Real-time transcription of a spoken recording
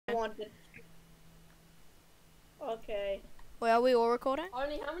want it. Okay. Wait, are we all recording?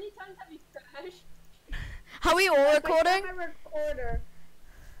 Arnie, how many times have you crashed? Are we all recording? My recorder.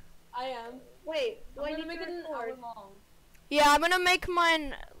 I am. Wait, do I I'm need gonna make to it an hour record? long. Yeah, I'm gonna make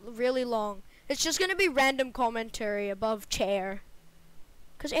mine really long. It's just gonna be random commentary above chair.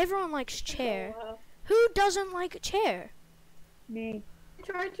 Cause everyone likes chair. Oh, wow. Who doesn't like a chair? Me. I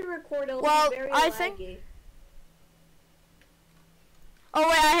tried to record. It'll Well, be very I laggy. think- Oh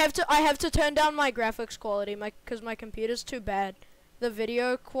wait, I have to turn down my graphics quality, cause my computer's too bad. The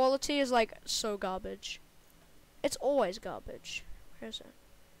video quality is like so garbage. It's always garbage. Where is it?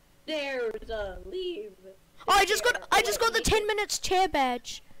 There's a leave. Oh, I just got the 10 minutes chair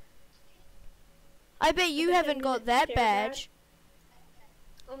badge. I bet you The haven't 10 got minutes that chair badge.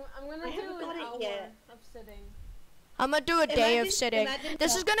 I'm gonna I do haven't an got it hour yet. of sitting. I'm gonna do a day of Imagine- sitting. imagine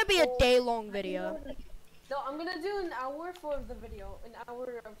This is the gonna be a whole- day-long video. No, I'm gonna do an hour for the video. An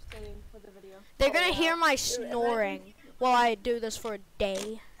hour of sitting for the video. They're Oh, gonna wow. hear my Dude, snoring while I do this for a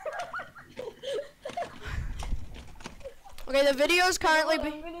day. Okay, the video is currently You know be-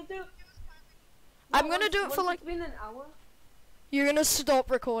 what I'm gonna do. I'm gonna do it for once like- it's been an hour. You're gonna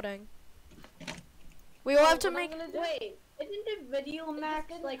stop recording. We all have to what I'm make- gonna do- Wait, isn't the video it's max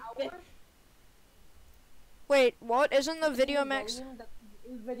been an like hour, 50? Wait, what? Isn't the put video in max? volume that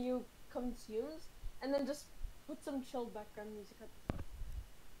the video consumes, and then just put some chill background music.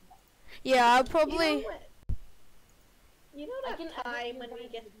 Yeah, I'll You probably- know what? You know I that can edit time you when we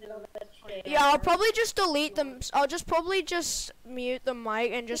guys' get to videos the on chair? Yeah, I'll probably just delete them. I'll just probably just mute the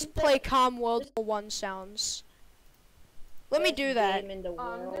mic and just play Calm World War 1 sounds. Let me Best do that. game in the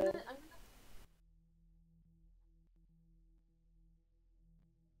I'm world. gonna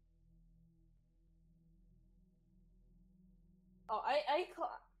Oh,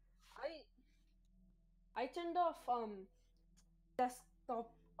 I turned off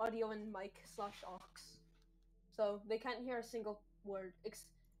desktop audio and mic / aux, so they can't hear a single word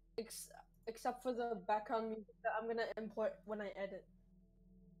except for the background music that I'm gonna import when I edit.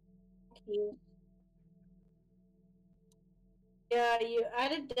 Yeah, you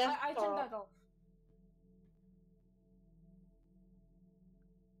added desktop. I turned that off.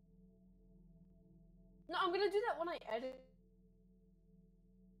 No, I'm gonna do that when I edit.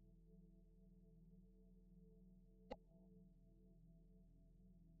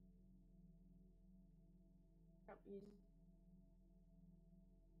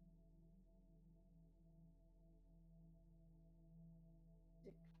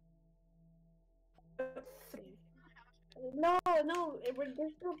 No, we're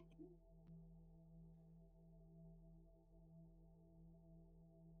still.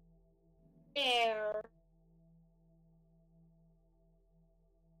 There.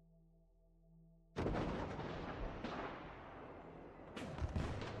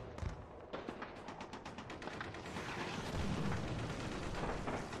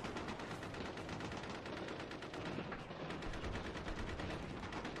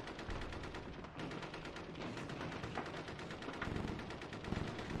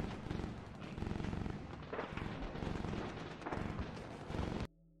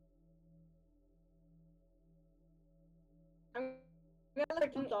 I'm gonna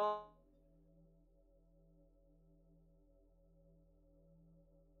let it off.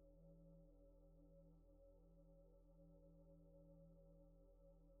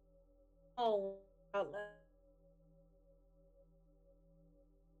 Oh, outlet.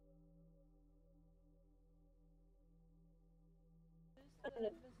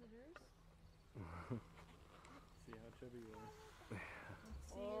 Visitors. See how chubby you are.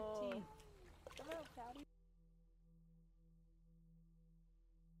 See your teeth. Come out, Patty.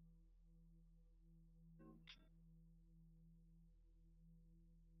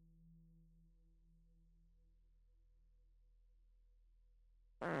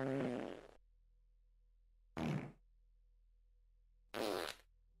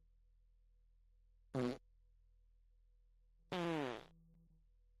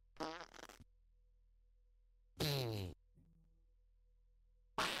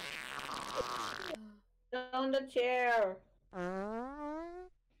 On the chair.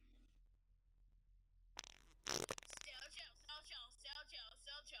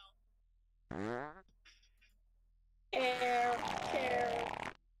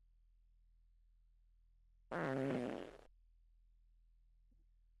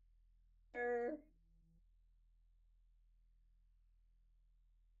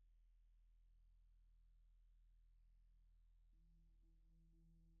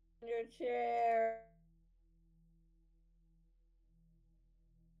 Chair, chair.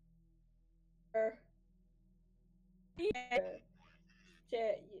 Chair. Your chair.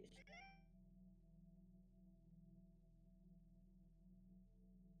 chair.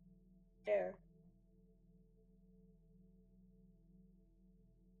 Chair.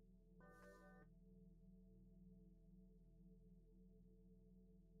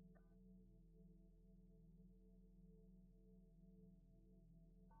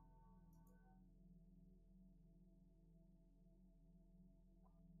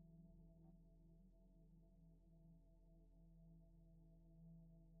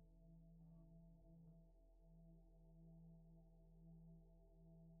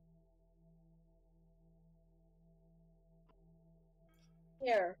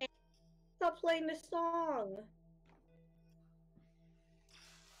 Here. Stop playing the song.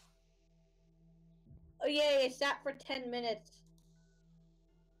 Oh yeah, it sat for 10 minutes.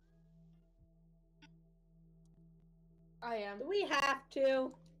 I am. Do we have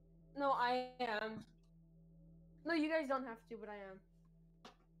to? No, I am. No, you guys don't have to, but I am.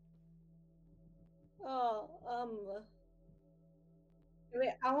 Oh, wait,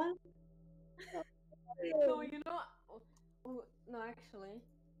 I want. No, you know. No, actually,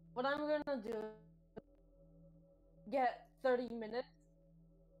 what I'm gonna do. Get 30 minutes.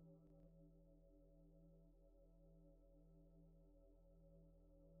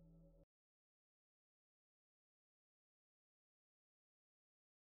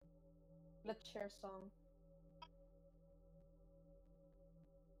 Let's share song.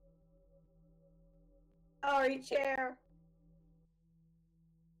 Sorry, chair.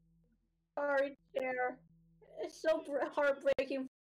 Sorry, chair. It's so heartbreaking.